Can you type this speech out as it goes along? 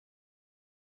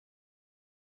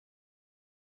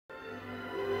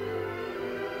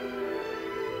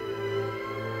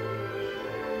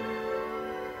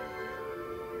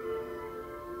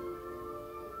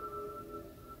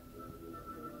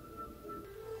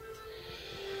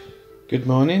Good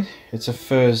morning, it's a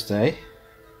Thursday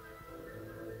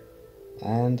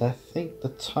and I think the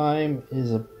time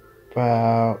is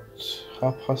about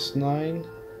 9:30.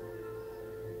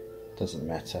 Doesn't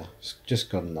matter, it's just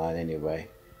gone 9 anyway.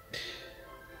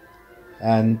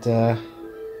 And I'm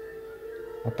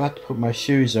about to put my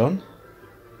shoes on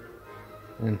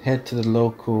and head to the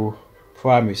local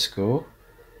primary school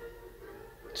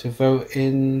to vote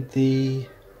in the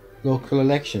local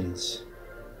elections.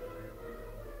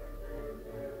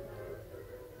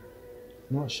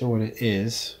 Not sure what it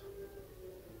is.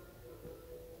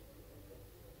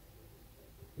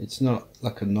 It's not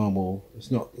like a normal, it's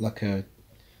not like an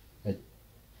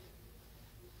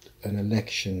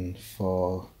election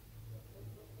for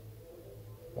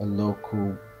a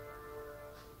local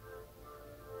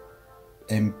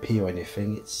MP or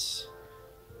anything. It's,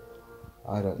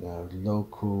 I don't know,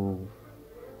 local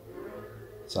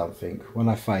something. When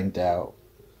I find out,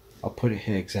 I'll put it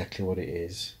here exactly what it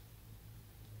is.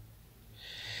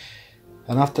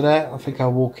 And after that, I think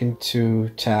I'll walk into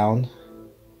town,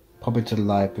 pop into the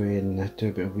library and do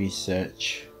a bit of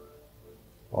research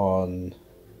on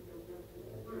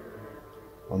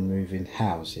moving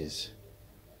houses.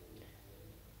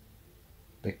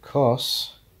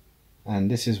 Because, and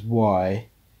this is why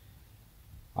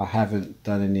I haven't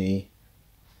done any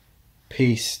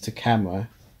piece to camera,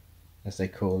 as they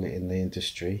call it in the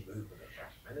industry,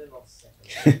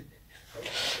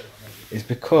 is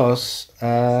because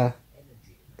a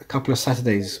couple of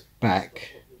Saturdays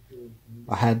back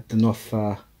I had an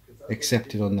offer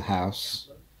accepted on the house,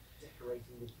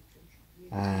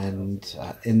 and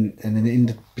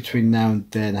in between now and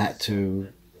then I had to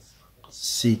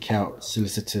seek out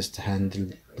solicitors to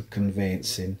handle the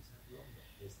conveyancing.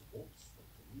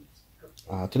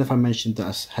 I don't know if I mentioned that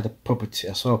I had a property.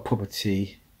 I saw a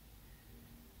property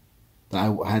that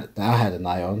I had an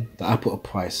eye on, that I put a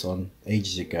price on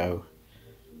ages ago.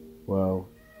 Well,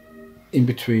 in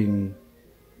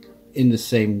the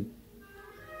same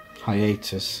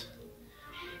hiatus,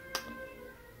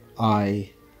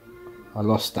 I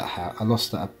lost that house. I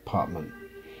lost that apartment,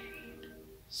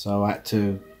 so I had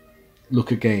to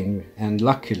look again, and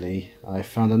luckily I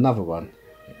found another one.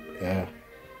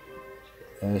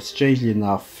 Strangely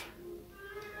enough,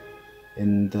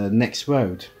 in the next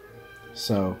road.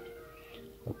 So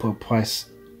I put a price.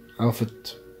 I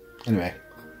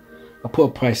put a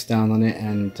price down on it,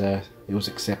 and it was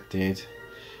accepted.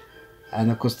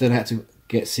 And of course, then I had to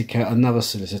seek out another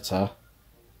solicitor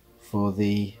for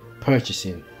the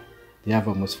purchasing. The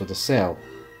other one was for the sale.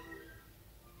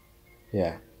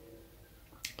 Yeah.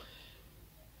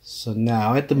 So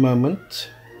now, at the moment,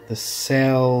 the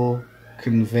sale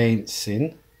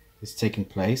conveyancing is taking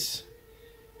place.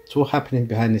 It's all happening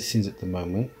behind the scenes at the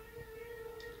moment.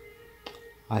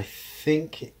 I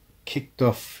think it kicked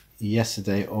off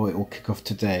yesterday, or it will kick off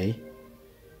today,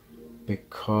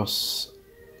 because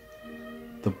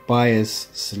the buyer's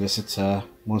solicitor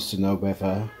wants to know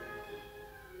whether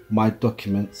my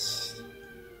documents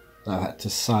that I had to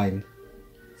sign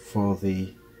for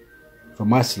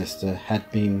my solicitor had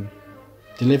been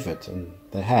delivered, and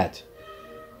they had.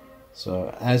 So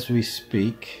as we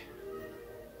speak,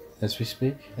 the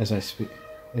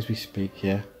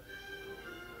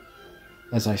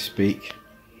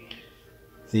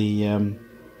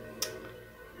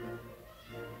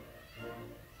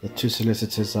two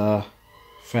solicitors are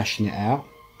thrashing it out.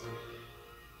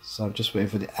 So I'm just waiting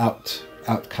for the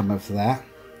outcome of that.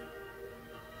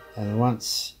 And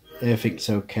once everything's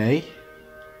okay,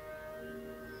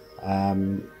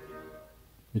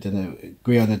 we don't know,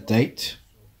 agree on a date,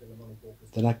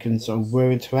 then I can sort of whir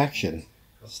into action,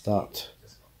 start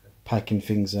packing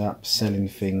things up, selling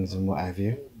things and what have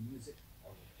you.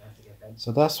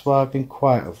 So that's why I've been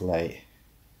quiet of late.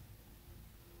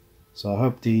 So I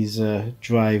hope these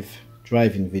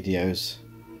driving videos,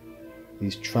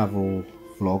 these travel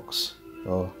vlogs,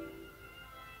 or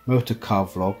motor car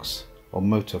vlogs, or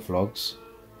motor vlogs,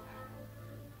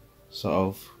 sort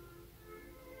of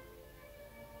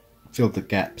fill the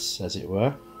gaps, as it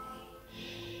were.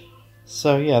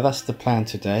 So yeah, that's the plan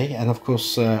today. And of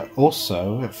course,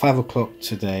 also at 5 o'clock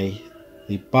today,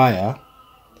 the buyer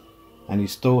and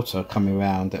his daughter are coming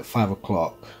around at 5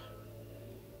 o'clock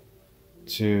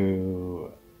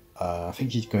to I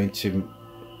think he's going to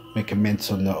make a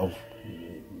mental note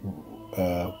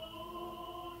of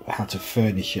how to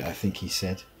furnish it, I think he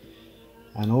said.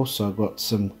 And also I've got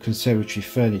some conservatory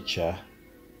furniture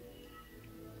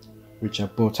which I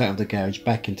brought out of the garage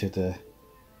back into the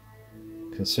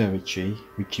conservatory,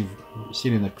 which you've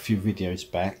seen in a few videos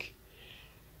back.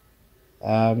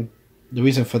 The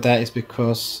reason for that is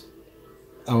because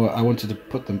I wanted to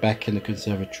put them back in the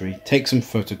conservatory, take some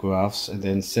photographs, and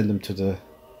then send them to the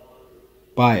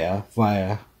buyer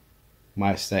via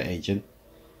my estate agent,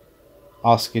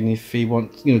 asking if he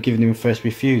wants, giving him first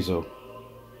refusal.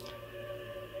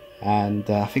 And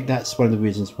I think that's one of the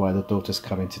reasons why the daughter's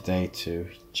coming today, to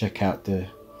check out the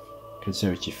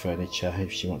conservatory furniture,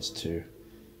 if she wants to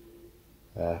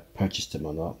purchase them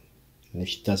or not. And if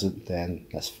she doesn't, then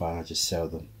that's fine, I'll just sell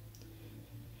them.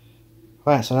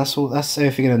 Right, so that's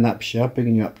everything in a nutshell,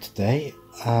 bringing you up to date.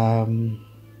 So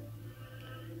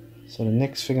the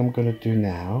next thing I'm going to do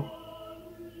now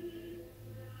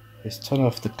is turn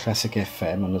off the classic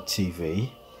FM on the TV,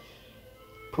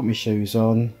 put my shoes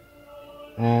on,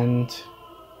 and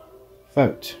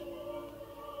vote.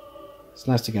 It's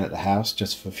nice to get at the house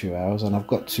just for a few hours, and I've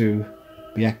got to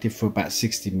be active for about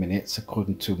 60 minutes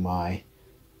according to my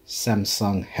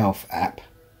Samsung Health app.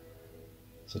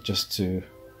 So just to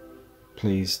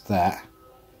please that,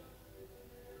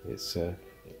 it's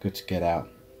good to get out.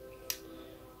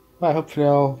 Right, hopefully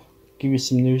I'll give you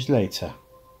some news later.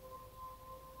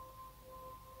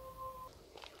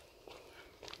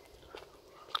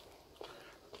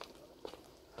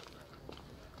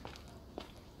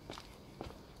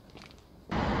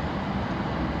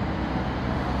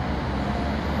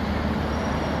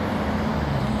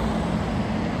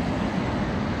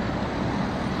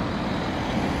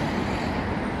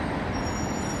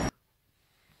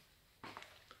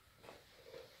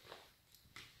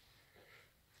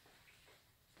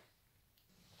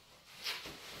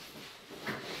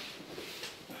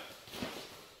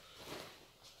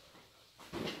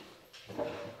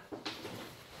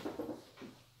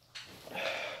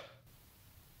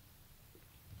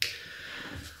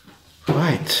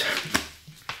 Right,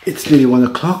 it's nearly 1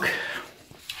 o'clock,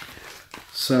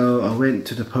 so I went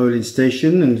to the polling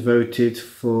station and voted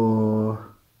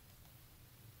for...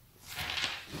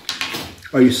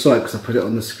 Oh, you saw it because I put it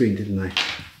on the screen, didn't I?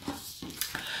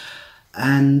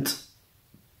 And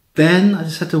then I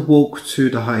just had to walk to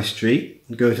the high street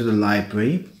and go to the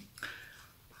library.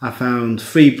 I found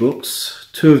 3 books,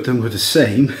 2 of them were the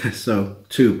same, so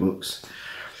 2 books.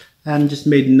 And just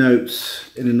made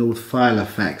notes in an old file of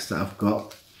facts that I've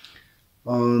got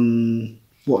on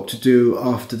what to do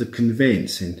after the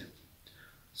conveyancing.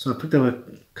 So I put down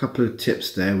a couple of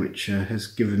tips there, which has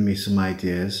given me some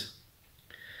ideas.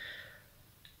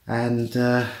 And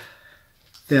then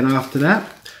after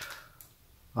that,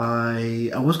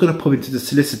 I was going to pop into the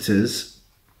solicitors.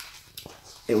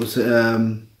 It was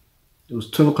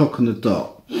 12 o'clock on the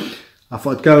dot. I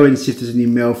thought I'd go and see if there's any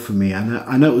mail for me.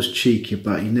 I know it was cheeky,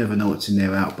 but you never know what's in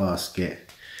their outbasket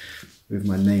with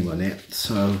my name on it.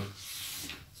 So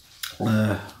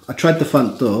I tried the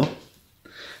front door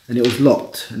and it was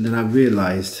locked, and then I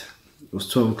realised it was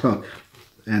 12 o'clock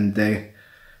and they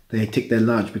take their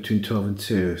lunch between 12 and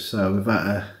 2. So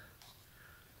without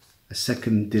a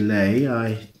second delay,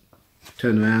 I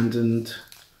turned around and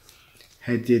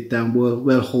headed down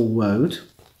Well Hall Road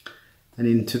and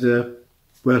into the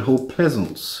Well Hall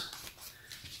Pleasance,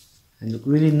 and looked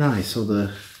really nice, all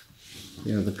the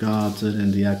the garden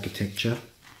and the architecture.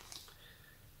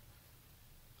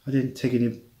 I didn't take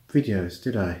any videos,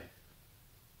 did I?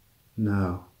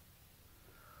 No.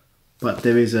 But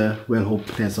there is a Well Hall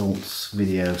Pleasance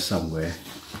video somewhere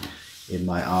in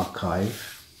my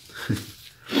archive.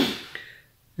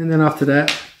 And then after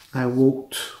that I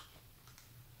walked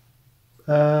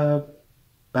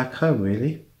back home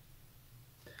really.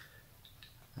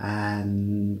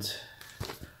 And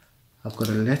I've got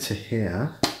a letter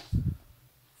here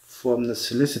from the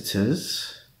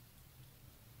solicitors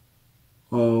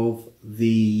of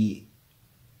the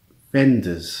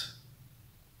vendors,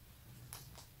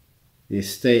 the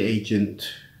estate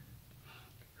agent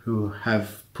who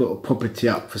have put a property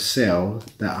up for sale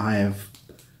that I have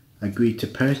agreed to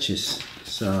purchase.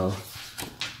 So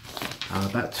I'm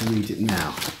about to read it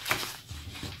now.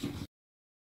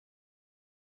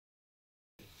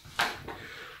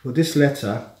 Well, this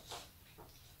letter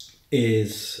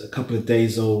is a couple of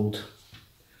days old,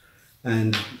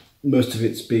 and most of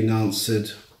it's been answered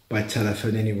by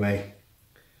telephone anyway.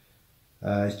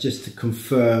 It's just to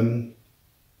confirm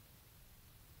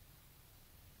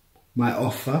my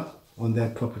offer on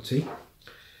their property,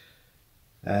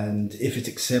 and if it's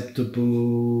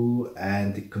acceptable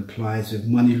and it complies with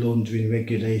money laundering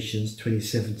regulations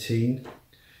 2017,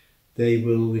 they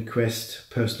will request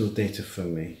personal data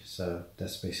from me. So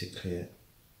that's basically it.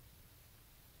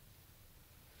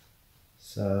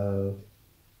 So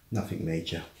nothing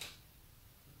major.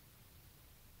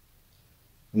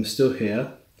 I'm still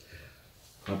here.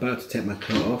 I'm about to take my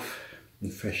coat off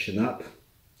and freshen up,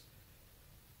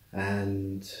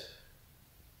 and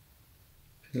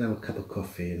I'll have a cup of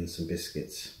coffee and some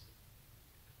biscuits.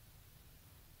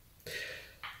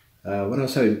 When I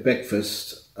was having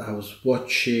breakfast, I was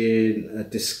watching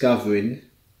Discovering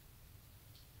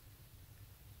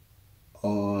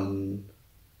on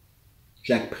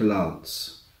Jack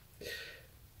Palance,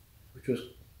 which was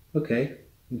okay,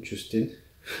 interesting.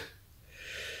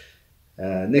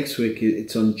 Next week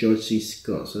it's on George C.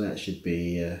 Scott, so that should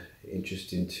be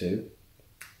interesting too.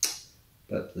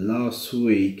 But last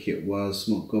week it was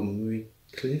Montgomery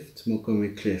Clift,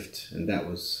 and that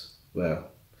was, well,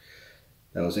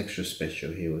 that was extra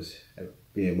special. He was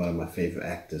being one of my favourite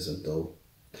actors and all.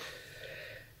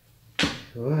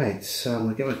 Right, so I'm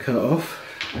going to get my coat off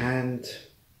and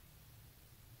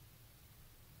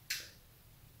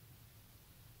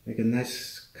make a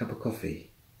nice cup of coffee.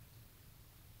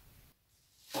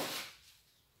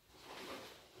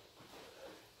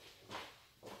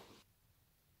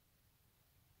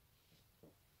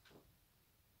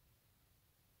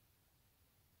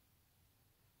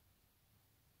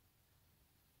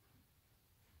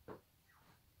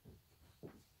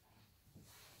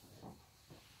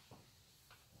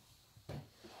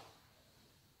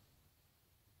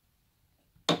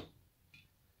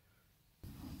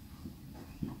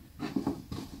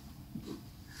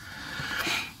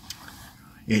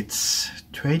 It's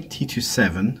 20 to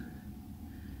 7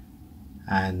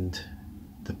 and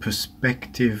the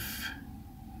prospective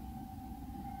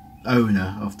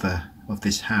owner of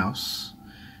this house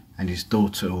and his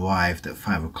daughter arrived at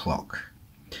 5 o'clock,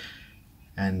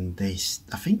 and I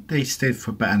think they stayed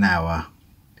for about an hour.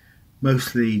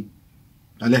 Mostly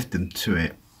I left them to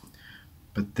it,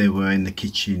 but they were in the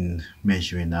kitchen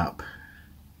measuring up,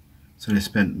 so they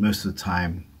spent most of the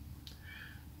time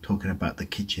talking about the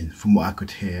kitchen from what I could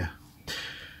hear.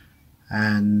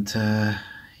 And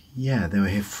yeah, they were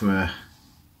here for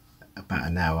about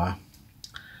an hour.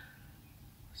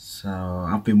 So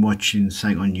I've been watching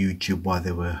something on YouTube while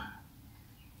they were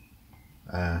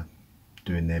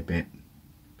doing their bit,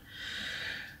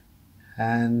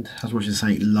 and I was watching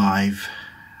something live.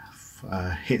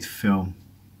 Hit Film,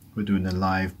 we're doing a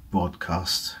live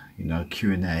broadcast, you know,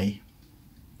 Q&A,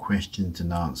 questions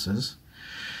and answers,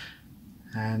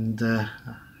 and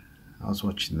I was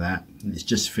watching that, and it's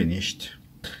just finished.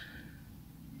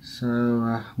 So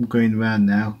I'm going around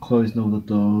now, closing all the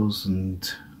doors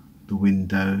and the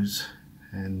windows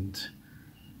and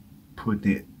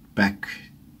putting it back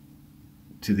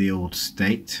to the old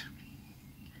state.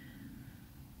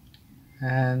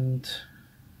 And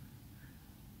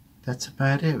that's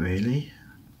about it really.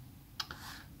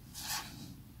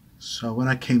 So when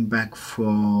I came back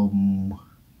from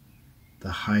the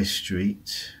High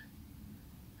Street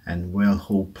and Well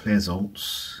Hall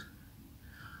Pleasance,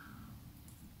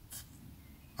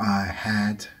 I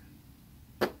had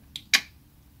a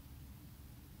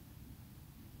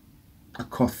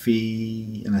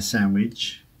coffee and a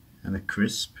sandwich and a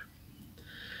crisp,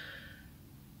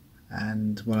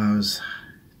 and while I was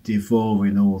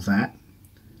devouring all that,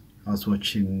 I was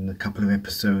watching a couple of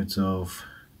episodes of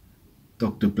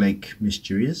Dr. Blake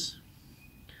Mysteries,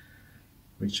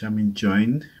 which I'm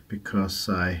enjoying because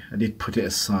I did put it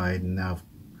aside, and now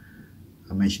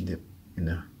I mentioned it in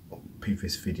a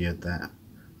previous video that I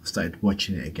started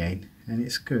watching it again, and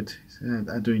it's good.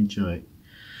 I do enjoy it.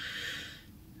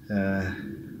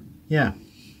 Yeah,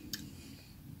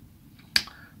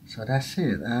 so that's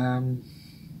it. Can't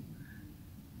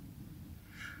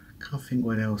think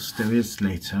what else there is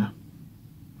later,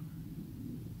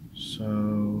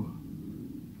 so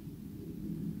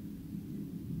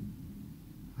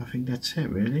I think that's it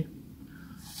really.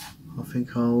 I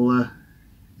think I'll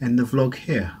end the vlog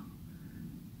here.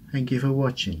 Thank you for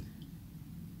watching.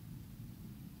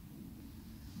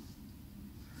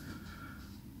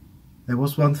 There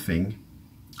was one thing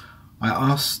I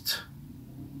asked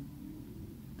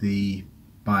the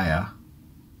buyer,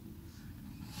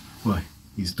 well,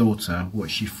 his daughter,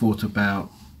 what she thought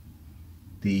about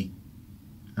the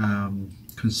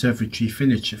conservatory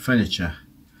furniture,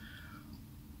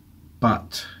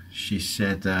 but she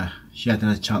said she hadn't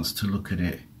had a chance to look at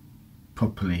it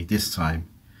properly this time,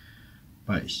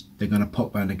 but they're going to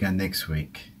pop round again next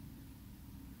week,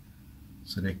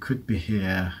 so they could be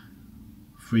here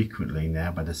frequently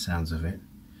now by the sounds of it.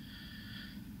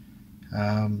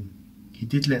 He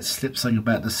did let slip something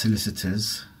about the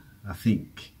solicitors. I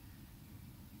think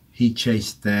he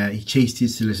chased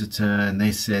his solicitor, and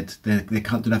they said they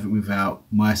can't do nothing without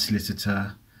my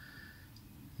solicitor,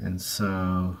 and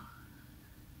so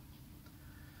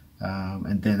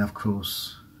and then of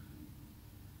course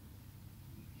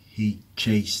he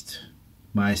chased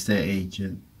my estate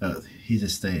agent, my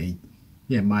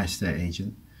estate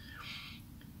agent,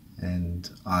 and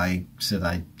I said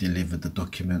I delivered the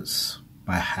documents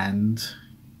by hand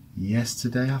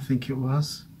yesterday, I think it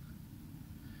was.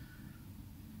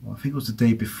 Well, I think it was the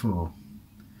day before,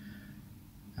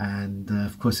 and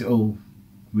of course it all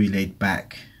relayed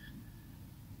back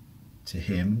to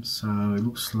him, so it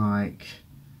looks like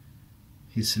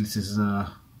his solicitors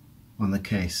are on the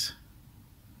case.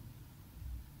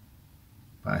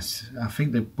 But I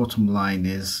think the bottom line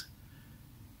is,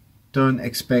 don't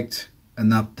expect an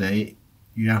update.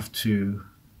 You have to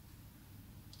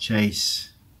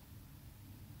chase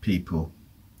people,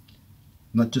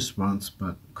 not just once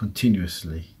but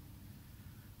continuously.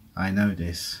 I know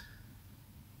this.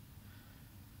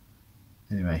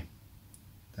 Anyway,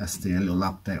 that's the little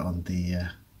update on the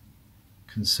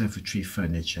conservatory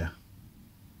furniture.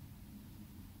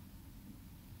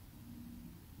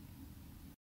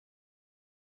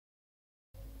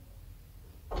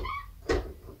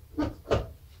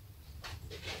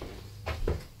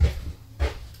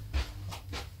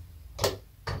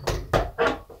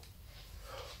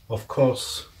 Of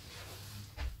course,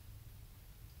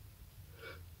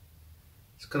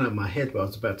 it's gone out of my head what I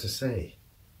was about to say.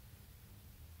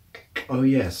 Oh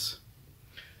yes,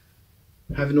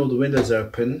 having all the windows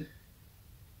open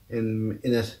in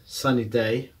a sunny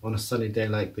day, on a sunny day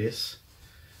like this,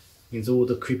 means all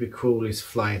the creepy crawlies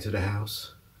fly into the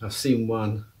house. I've seen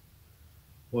one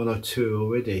or two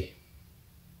already,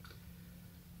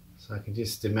 so I can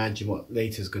just imagine what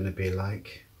later's going to be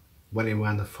like, running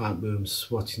around the front room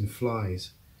swatting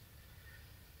flies.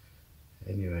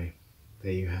 Anyway,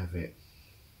 there you have it.